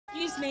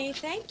me.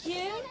 Thank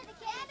you.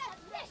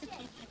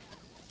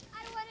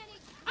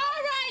 All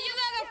right, you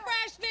little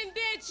freshman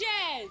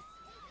bitches.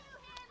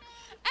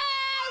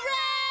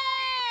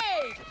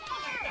 Eric!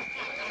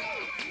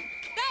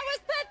 That was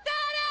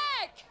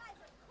pathetic!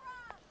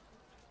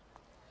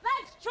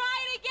 Let's try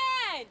it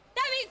again.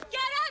 That means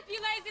get up, you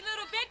lazy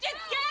little bitches.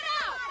 Get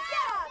up!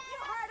 Get up, you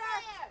heard her.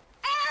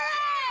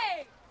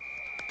 Eric!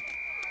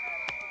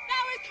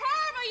 That was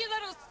karma, you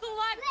little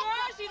slut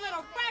girls, you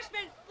little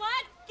freshman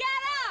sluts.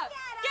 Get up!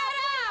 Get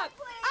up!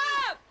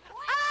 Up!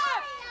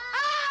 Up!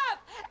 Up!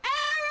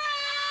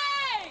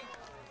 Eric!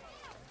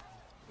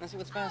 Now, see,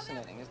 what's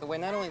fascinating is the way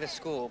not only the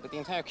school, but the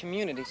entire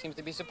community seems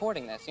to be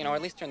supporting this, or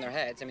at least turn their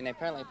heads. I mean, they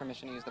apparently have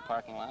permission to use the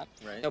parking lot.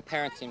 Right. No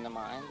parents seem to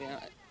mind,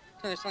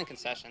 They're selling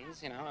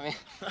concessions, I mean.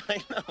 I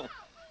know.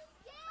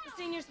 The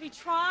seniors, we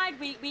tried.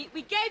 We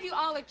gave you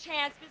all a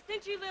chance, but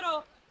since you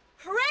little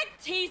prick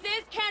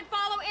teases can't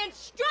follow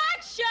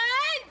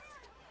instructions,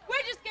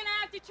 we're just gonna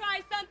have to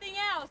try something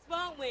else,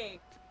 won't we?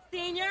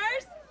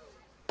 Seniors?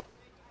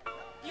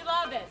 You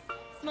love us.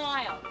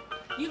 Smile.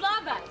 You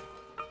love us.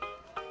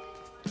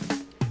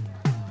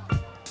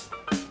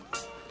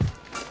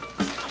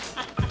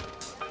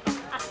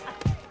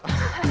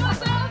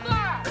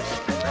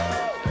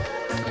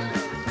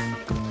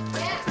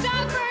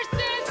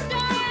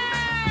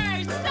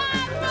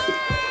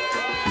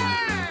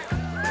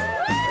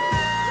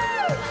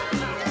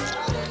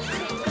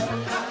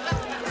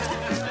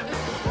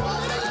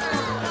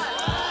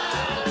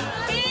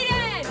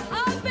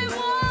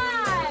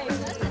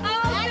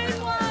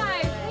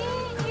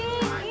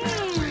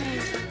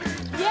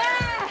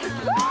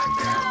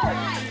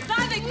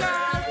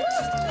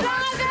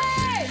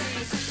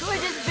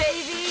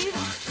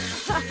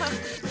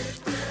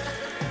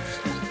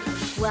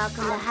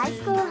 Welcome to high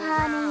school,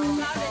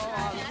 honey.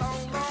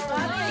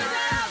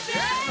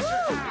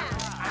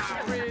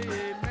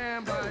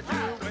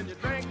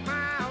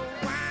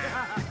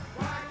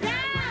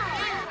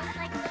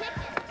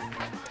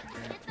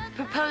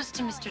 Propose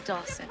to Mr.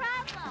 Dawson.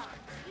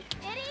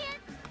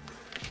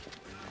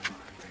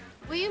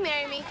 Will you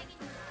marry me?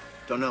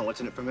 Don't know.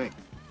 What's in it for me?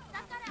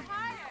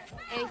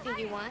 Anything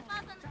you want?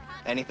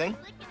 Anything?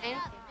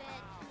 Anything.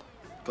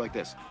 Go like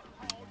this.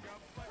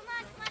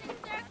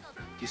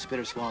 Do you spit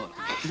or swallow?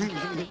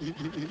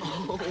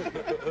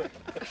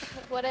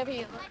 Whatever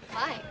you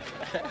like.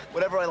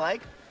 Whatever I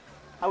like?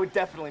 I would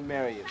definitely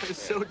marry you.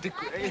 It's so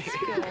degrading.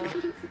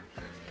 You're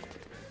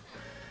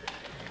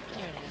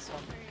an asshole.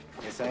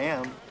 Yes, I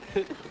am.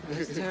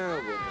 It's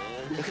terrible, man.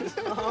 It's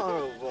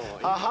horrible.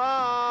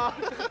 Aha!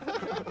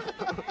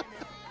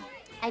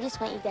 I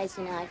just want you guys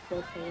to know I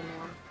feel for you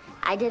now.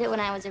 I did it when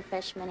I was a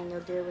freshman, and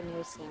you'll do it when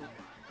you're a senior.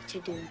 But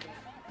you're doing great.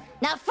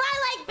 Now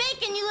fry like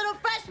bacon, you little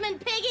freshman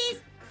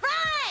piggies!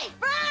 Fry!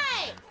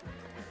 Fry!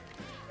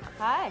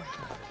 Hi. Hi.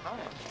 Oh,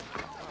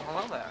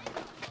 hello there.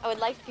 I would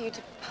like for you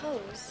to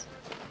propose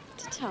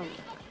to Tony.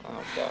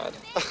 Oh, God.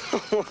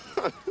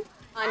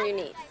 On your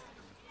knees.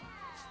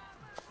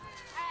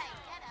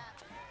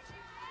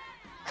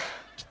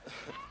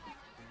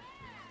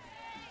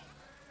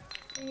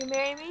 Will you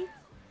marry me?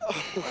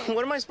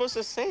 What am I supposed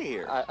to say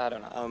here? I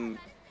don't know.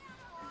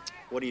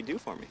 What do you do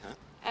for me,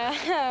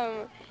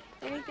 huh?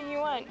 Anything you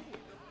want.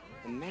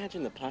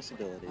 Imagine the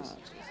possibilities. Oh,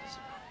 Jesus.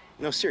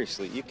 No,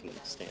 seriously, you can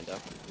stand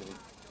up.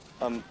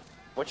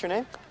 What's your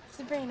name?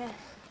 Sabrina.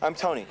 I'm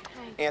Tony.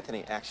 Hi.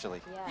 Anthony,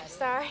 actually. Yeah.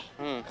 Sorry.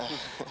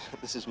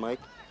 This is Mike.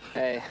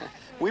 Hey.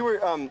 We were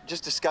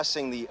just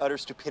discussing the utter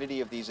stupidity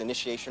of these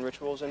initiation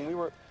rituals, and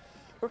we're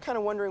kind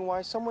of wondering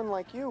why someone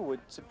like you would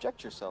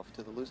subject yourself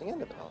to the losing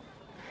end of it all.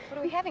 What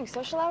are we having,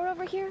 social hour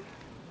over here?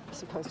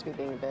 Supposed to be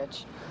being a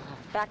bitch.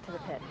 Back to the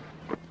pit.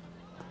 All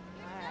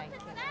right,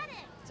 kiddo.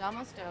 It's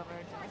almost over.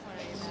 Don't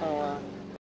worry about it. So,